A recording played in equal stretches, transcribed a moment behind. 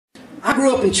I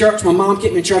grew up in church. My mom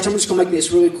kept me in church. I'm just going to make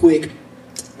this really quick.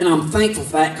 And I'm thankful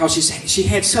for that because she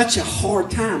had such a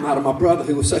hard time out of my brother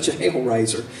who was such a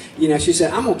hell-raiser. You know, she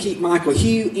said, I'm going to keep Michael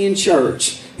Hugh in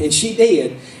church. And she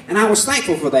did. And I was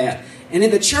thankful for that. And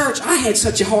in the church, I had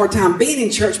such a hard time being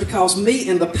in church because me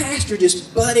and the pastor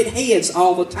just butted heads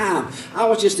all the time. I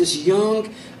was just this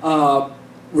young,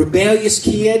 rebellious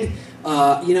kid.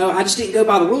 You know, I just didn't go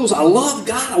by the rules. I loved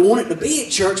God. I wanted to be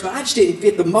at church, but I just didn't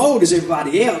fit the mold as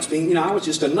everybody else. Being, you know, I was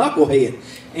just a knucklehead.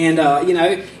 And, you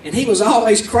know, and he was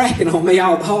always cracking on me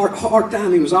all the hard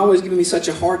time. He was always giving me such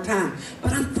a hard time.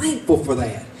 But I'm thankful for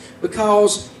that.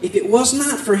 Because if it was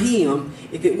not for him,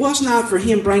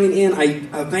 bringing in an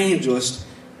evangelist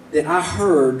that I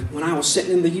heard when I was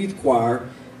sitting in the youth choir,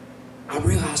 I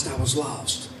realized I was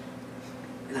lost.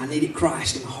 And I needed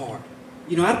Christ in my heart.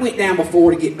 You know, I went down before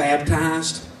to get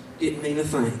baptized. Didn't mean a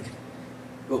thing.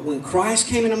 But when Christ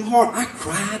came in my heart, I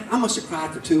cried. I must have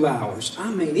cried for 2 hours.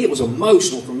 I mean, it was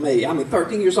emotional for me. I mean,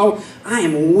 13 years old, I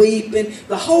am weeping.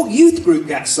 The whole youth group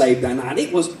got saved that night.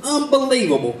 It was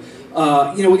unbelievable.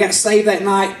 You know, we got saved that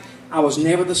night. I was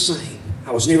never the same.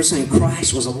 I was never the same.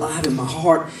 Christ was alive in my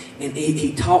heart, and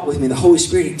He talked with me. The Holy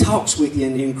Spirit, He talks with you,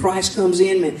 and Christ comes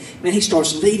in, man, He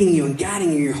starts leading you and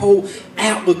guiding you. Your whole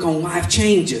outlook on life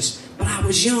changes. But I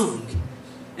was young.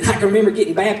 And I can remember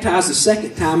getting baptized the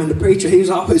second time, and the preacher, he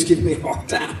was always giving me a hard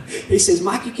time. He says,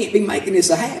 Mike, you can't be making this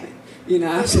a habit. You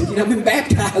know, I said, you know, I've been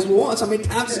baptized once. How many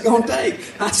times is it going to take?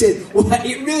 I said, well,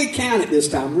 it really counted this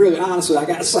time. Really, honestly, I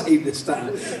got saved this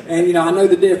time. And, you know, I know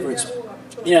the difference.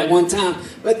 Yeah, at one time.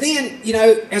 But then, you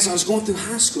know, as I was going through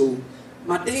high school,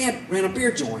 my dad ran a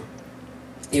beer joint.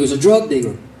 He was a drug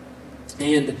dealer.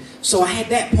 And so I had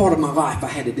that part of my life I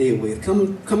had to deal with.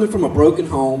 Coming from a broken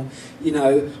home, you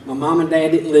know, my mom and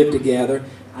dad didn't live together.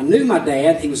 I knew my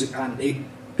dad.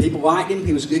 People liked him.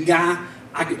 He was a good guy.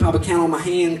 I could probably count on my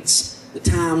hands the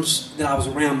times that I was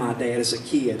around my dad as a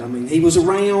kid. I mean, he was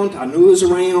around. I knew he was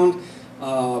around.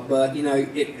 But, you know,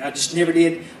 I just never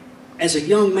did. As a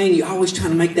young man, you're always trying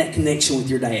to make that connection with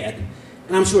your dad.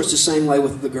 And I'm sure it's the same way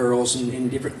with the girls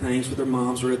and different things with their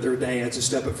moms or their dads and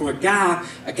stuff. But for a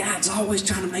guy's always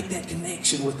trying to make that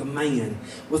connection with a man,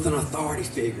 with an authority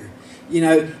figure. You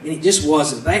know, and it just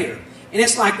wasn't there. And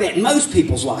it's like that in most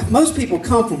people's life. Most people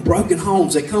come from broken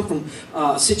homes. They come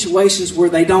from situations where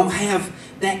they don't have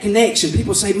that connection.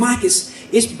 People say, Mike,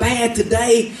 it's bad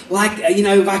today like, you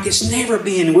know, like it's never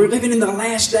been. And we're living in the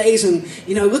last days and,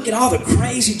 you know, look at all the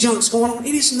crazy junks going on.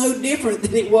 It is no different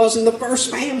than it was in the first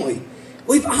family.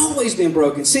 We've always been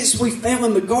broken. Since we fell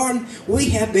in the garden, we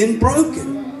have been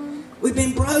broken. We've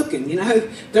been broken, you know.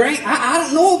 I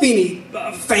don't know of any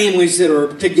families that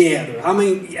are together. I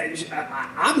mean,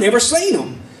 I've never seen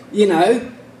them, you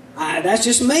know. That's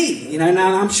just me, you know.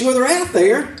 Now, I'm sure they're out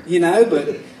there, you know,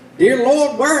 but dear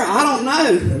Lord, where? I don't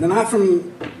know. And not from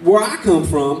where I come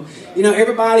from. You know,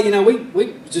 everybody, you know, it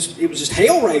was just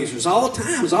hell raisers all the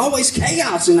time. It was always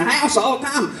chaos in the house all the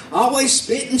time. Always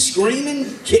spitting, screaming,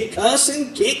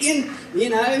 cussing, kicking,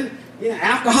 you know,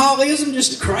 alcoholism,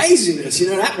 just craziness. You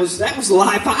know, that was the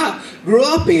life I grew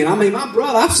up in. I mean,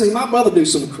 I've seen my brother do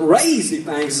some crazy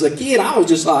things. As a kid, I was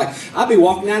just like, I'd be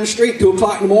walking down the street 2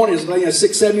 o'clock in the morning, you know,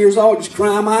 6, 7 years old, just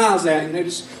crying my eyes out, you know,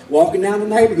 just walking down the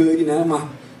neighborhood, you know.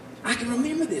 I can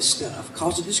remember this stuff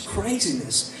because of this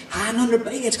craziness. Hiding under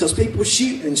beds because people were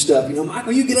shooting and stuff. You know,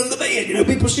 Michael, you get under the bed. You know,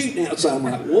 people shooting outside. I'm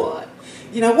like, what?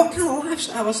 You know, what kind of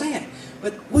lifestyle was that?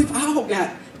 But we've all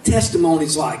got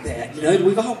testimonies like that. You know,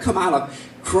 we've all come out of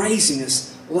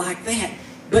craziness like that.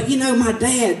 But, you know, my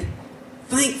dad,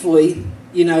 thankfully,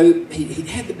 you know, he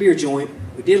had the beer joint.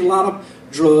 We did a lot of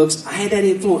drugs. I had that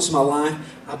influence in my life.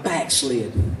 I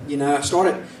backslid. You know, I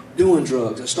started doing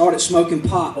drugs. I started smoking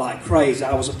pot like crazy.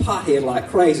 I was a pothead like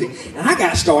crazy. And I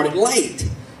got started late.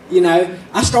 You know,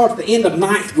 I started at the end of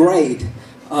 9th grade.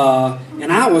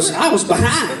 And I was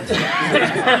behind.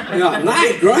 You know,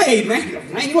 9th grade,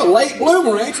 man, you're a late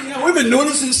bloomer, ain't you? You know, we've been doing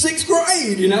this since 6th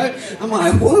grade, you know. I'm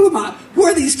like, who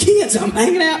are these kids I'm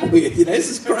hanging out with? You know, this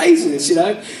is craziness, you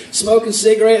know. Smoking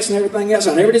cigarettes and everything else.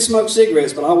 I never did smoke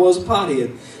cigarettes, but I was a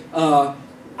pothead.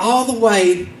 All the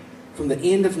way from the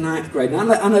end of 9th grade.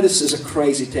 Now, I know this is a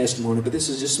crazy testimony, but this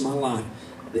is just my life.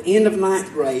 The end of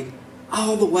 9th grade,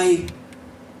 all the way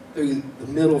through the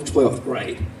middle of 12th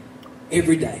grade.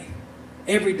 Every day.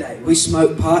 Every day. We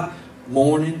smoked pot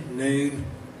morning, noon,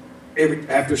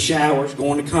 after showers,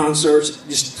 going to concerts,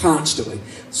 just constantly.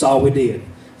 That's all we did.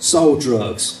 Sold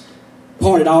drugs.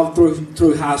 Partied all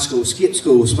through high school, skipped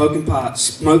school, smoking pot,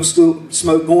 smoke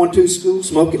going to school,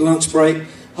 smoke at lunch break,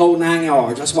 whole 9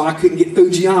 yards. That's why I couldn't get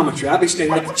through geometry. I'd be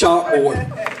standing at the chalkboard.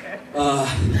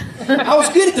 I was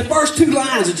good at the first 2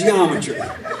 lines of geometry.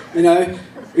 You know,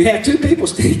 we have two people,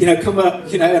 come up,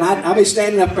 and I'd be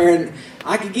standing up there, and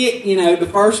I could get, the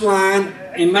first line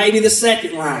and maybe the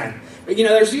second line. But,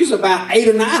 there's usually about 8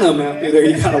 or 9 of them out there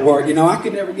you got to work. I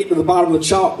could never get to the bottom of the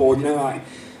chalkboard,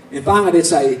 And finally they'd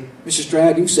say, Mr.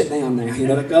 Stroud, you sit down now.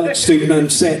 The other student done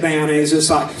sat down, and it's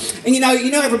just like, and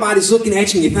everybody's looking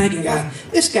at you and you're thinking, God,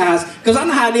 this guy's, because I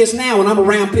know how it is now when I'm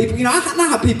around people. I know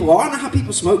how people are. I know how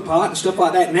people smoke pot and stuff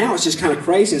like that. Now it's just kind of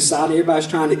crazy inside. Everybody's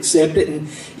trying to accept it. And,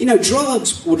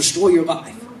 drugs will destroy your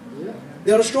life.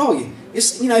 They'll destroy you.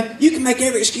 It's, you can make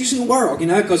every excuse in the world,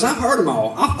 because I've heard them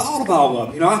all. I've thought of all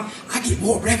of them. I get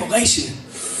more revelation.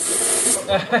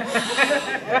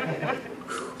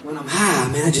 When I'm high,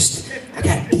 man, I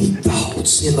got deep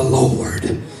thoughts in the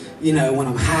Lord. When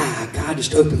I'm high, God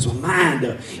just opens my mind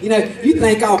up. You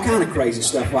think all kind of crazy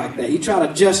stuff like that. You try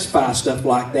to justify stuff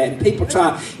like that. And people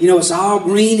try, it's all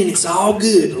green and it's all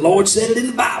good. The Lord said it in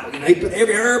the Bible. He put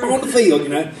every herb on the field,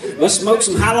 Let's smoke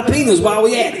some jalapenos while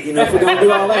we at it, if we're going to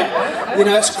do all that.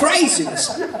 It's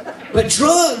craziness. But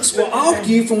drugs will off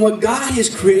you from what God has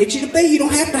created you to be. You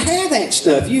don't have to have that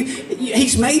stuff.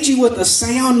 He's made you with a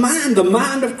sound mind, the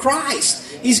mind of Christ.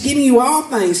 He's giving you all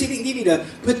things. He didn't give you to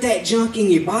put that junk in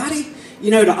your body,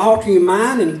 to alter your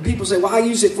mind. And people say, well, I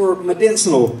use it for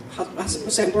medicinal.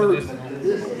 What's that word?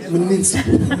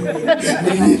 Medicinal.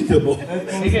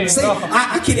 See,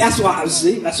 I kid. That's why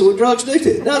that's what drugs do to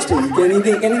you. It does to you. You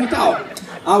can't even talk.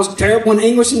 I was terrible in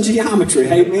English and geometry,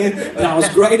 amen. But I was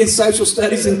great in social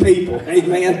studies and people,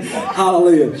 amen.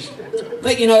 Hallelujah.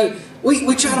 But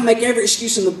we try to make every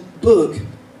excuse in the book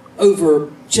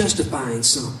over justifying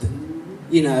something.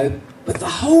 But the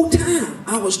whole time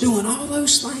I was doing all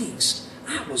those things,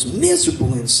 I was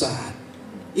miserable inside.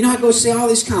 I go see all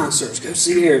these concerts, go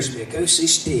see Aerosmith, go see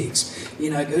Styx,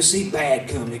 go see Bad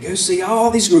Company, go see all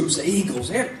these groups, the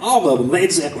Eagles, all of them,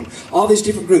 Led Zeppelin, all these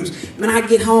different groups. I'd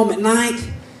get home at night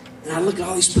and I'd look at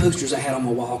all these posters I had on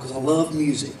my wall because I love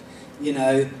music, and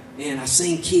I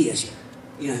sing Kiss,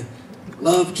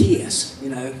 love Kiss,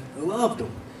 I loved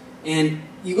them. And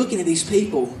you're looking at these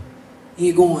people and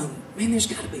you're going, man, there's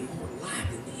got to be more life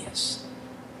than this.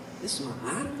 This is my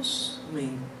idols.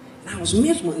 And I was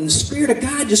miserable, and the Spirit of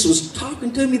God just was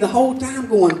talking to me the whole time,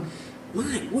 going,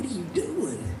 Mike, what are you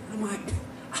doing? And I'm like,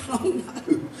 I don't know.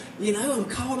 I'm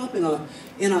caught up in a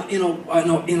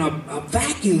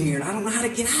vacuum here, and I don't know how to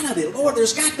get out of it. Lord,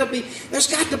 there's got to be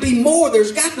more.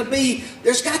 There's got to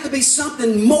be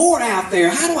something more out there.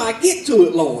 How do I get to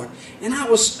it, Lord? And I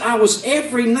was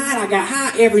every night I got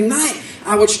high. Every night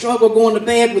I would struggle going to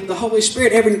bed with the Holy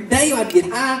Spirit. Every day I'd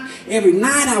get high. Every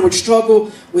night I would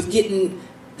struggle with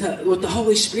with the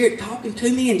Holy Spirit talking to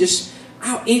me, and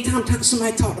anytime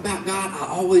somebody talked about God, I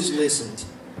always listened.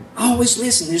 I always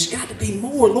listened. There's got to be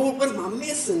more. Lord, what am I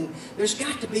missing? There's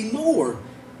got to be more.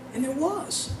 And there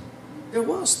was. There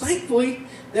was. Thankfully,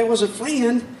 there was a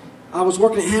friend. I was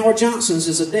working at Howard Johnson's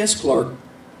as a desk clerk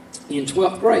in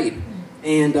 12th grade.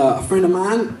 And a friend of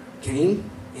mine came,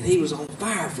 and he was on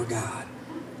fire for God.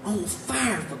 On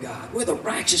fire for God. We're the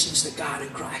righteousness of God in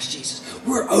Christ Jesus.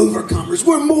 We're overcomers.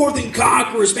 We're more than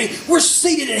conquerors, man. We're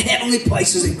seated in heavenly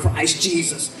places in Christ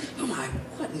Jesus. I'm like,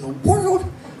 what in the world?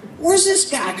 Where's this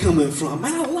guy coming from?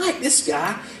 Man, I like this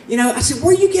guy. I said,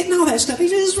 where are you getting all that stuff? He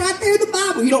said, it's right there in the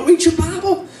Bible. You don't read your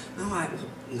Bible? I'm like,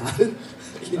 no.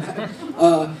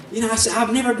 I said,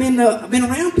 I've never been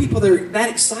around people that are that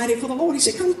excited for the Lord. He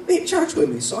said, come be at church with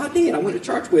me. So I did. I went to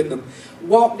church with them.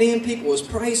 Walked in, people was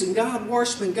praising God,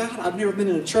 worshiping God. I've never been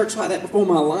in a church like that before in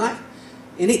my life.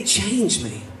 And it changed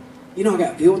me. I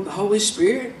got filled with the Holy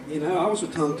Spirit. I was a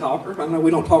tongue talker. I know we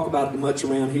don't talk about it much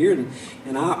around here.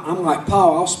 And I'm like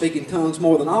Paul, I'll speak in tongues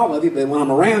more than all of you, but when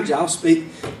I'm around you, I'll speak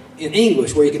in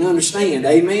English where you can understand.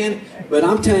 Amen? But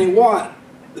I'm telling you what,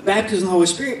 the baptism of the Holy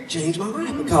Spirit changed my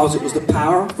life because it was the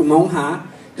power from on high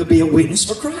to be a witness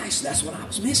for Christ. That's what I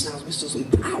was missing. I was missing some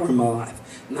power in my life.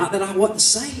 Not that I wasn't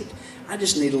saved. I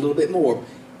just need a little bit more.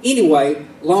 Anyway,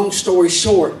 long story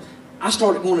short, I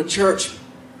started going to church.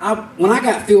 When I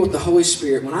got filled with the Holy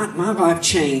Spirit, my life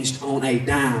changed on a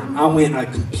dime. I went a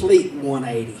complete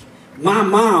 180. My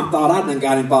mom thought I done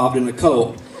got involved in a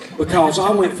cult because I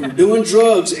went from doing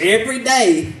drugs every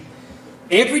day,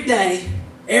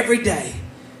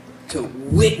 to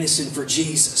witnessing for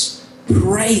Jesus,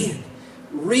 praying,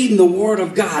 reading the Word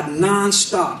of God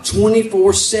nonstop,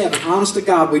 24/7. Honest to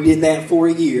God, we did that for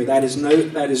a year. That is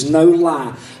no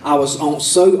lie. I was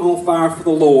so on fire for the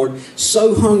Lord,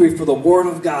 so hungry for the Word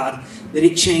of God that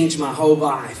it changed my whole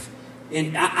life.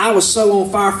 And I was so on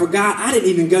fire for God, I didn't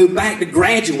even go back to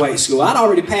graduate school. I'd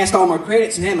already passed all my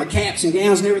credits and had my caps and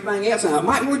gowns and everything else. And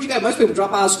Mike, where'd you go? Most people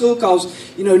drop out of school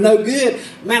because, no good.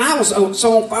 Man, I was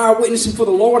so on fire witnessing for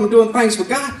the Lord and doing things for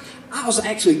God, I was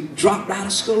actually dropped out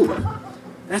of school.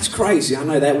 That's crazy. I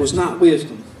know that was not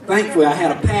wisdom. Thankfully, I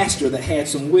had a pastor that had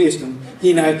some wisdom,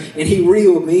 and he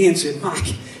reeled me in and said,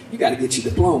 Mike, you got to get your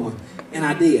diploma. And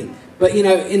I did. But,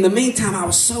 in the meantime, I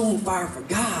was so on fire for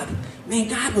God. Man,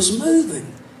 God was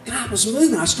moving. God was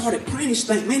moving. I started praying. I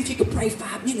think, man, if you could pray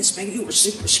 5 minutes, man, you were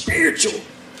super spiritual.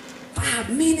 5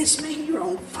 minutes, man, you're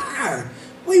on fire.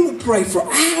 We would pray for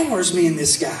hours, me and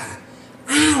this guy.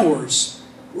 Hours.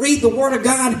 Read the Word of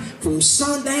God from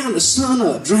sundown to sun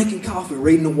up, drinking coffee,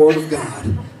 reading the Word of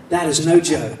God. That is no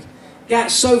joke.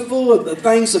 Got so full of the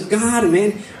things of God, and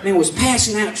man was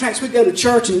passing out tracts. We go to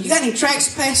church, and you got any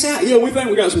tracts to pass out? Yeah, we think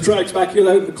we got some tracts back here.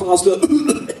 They open the closet up.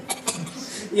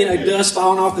 Dust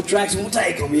falling off the tracks, and we'll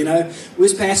take them, We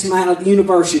was passing them out at the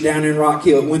university down there in Rock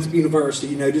Hill, at Winthrop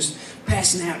University, just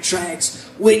passing out tracts,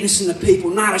 witnessing to people,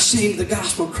 not ashamed of the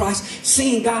gospel of Christ,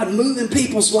 seeing God move in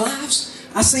people's lives.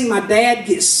 I seen my dad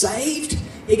get saved.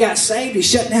 He got saved. He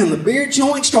shut down the beer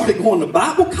joint, started going to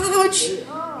Bible college,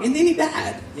 and then he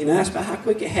died. That's about how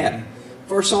quick it happened.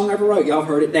 First song I ever wrote, y'all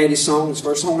heard it, Daddy's Song. The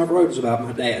first song I ever wrote was about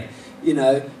my dad.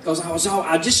 Because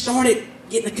I just started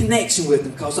getting a connection with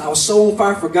him because I was so on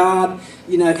fire for God.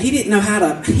 He didn't know how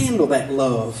to handle that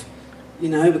love.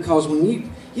 Because when me,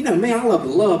 I love to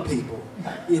love people.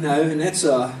 And that's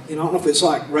I don't know if it's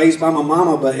like raised by my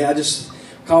mama, but I just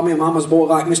call me a mama's boy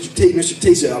like Mr. T. Mr.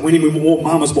 T said, we need more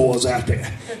mama's boys out there.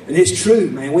 And it's true,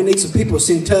 man. We need some people that's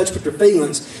in touch with their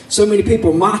feelings. So many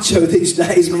people are macho these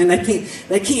days, man.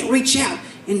 They can't reach out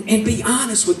and be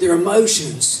honest with their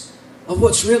emotions of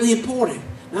what's really important.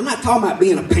 Now, I'm not talking about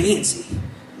being a pansy.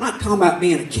 I'm not talking about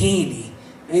being a candy.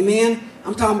 Amen?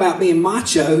 I'm talking about being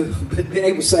macho, but being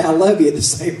able to say I love you at the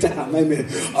same time. Amen.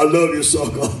 I love you,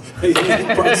 sucker.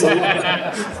 Amen. Praise the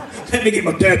Lord. Let me get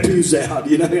my tattoos out.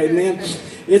 Amen.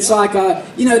 It's like,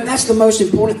 that's the most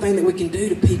important thing that we can do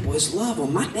to people is love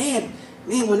them. My dad,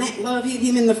 man, when that love hit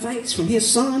him in the face from his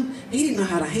son, he didn't know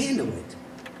how to handle it.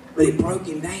 But it broke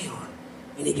him down,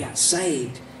 and he got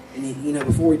saved. And he,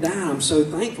 before he died, I'm so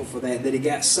thankful for that he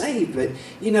got saved. But,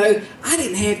 I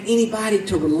didn't have anybody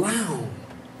to rely on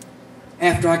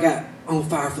after I got on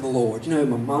fire for the Lord.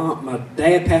 My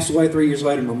dad passed away 3 years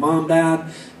later. My mom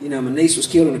died. My niece was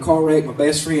killed in a car wreck. My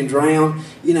best friend drowned.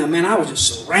 I was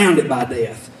just surrounded by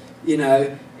death. And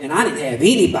I didn't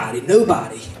have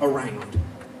nobody around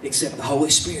except the Holy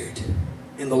Spirit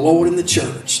and the Lord and the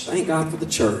church. Thank God for the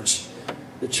church.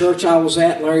 The church I was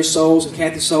at, Larry Souls and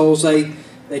Kathy Souls,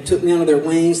 they took me under their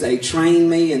wings. They trained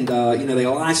me, and they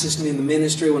licensed me in the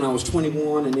ministry when I was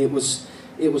 21, and it was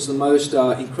the most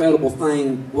incredible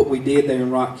thing what we did there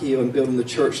in Rock Hill and building the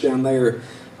church down there.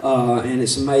 And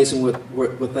it's amazing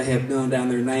what they have done down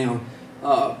there now.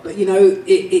 But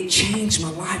it changed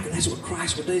my life, and that's what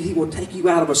Christ will do. He will take you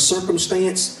out of a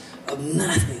circumstance of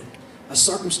nothing, a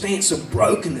circumstance of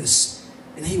brokenness,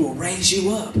 and He will raise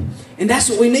you up. And that's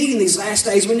what we need in these last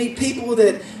days. We need people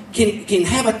that can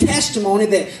have a testimony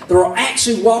that they're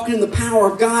actually walking in the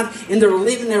power of God and they're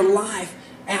living their life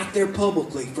out there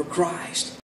publicly for Christ.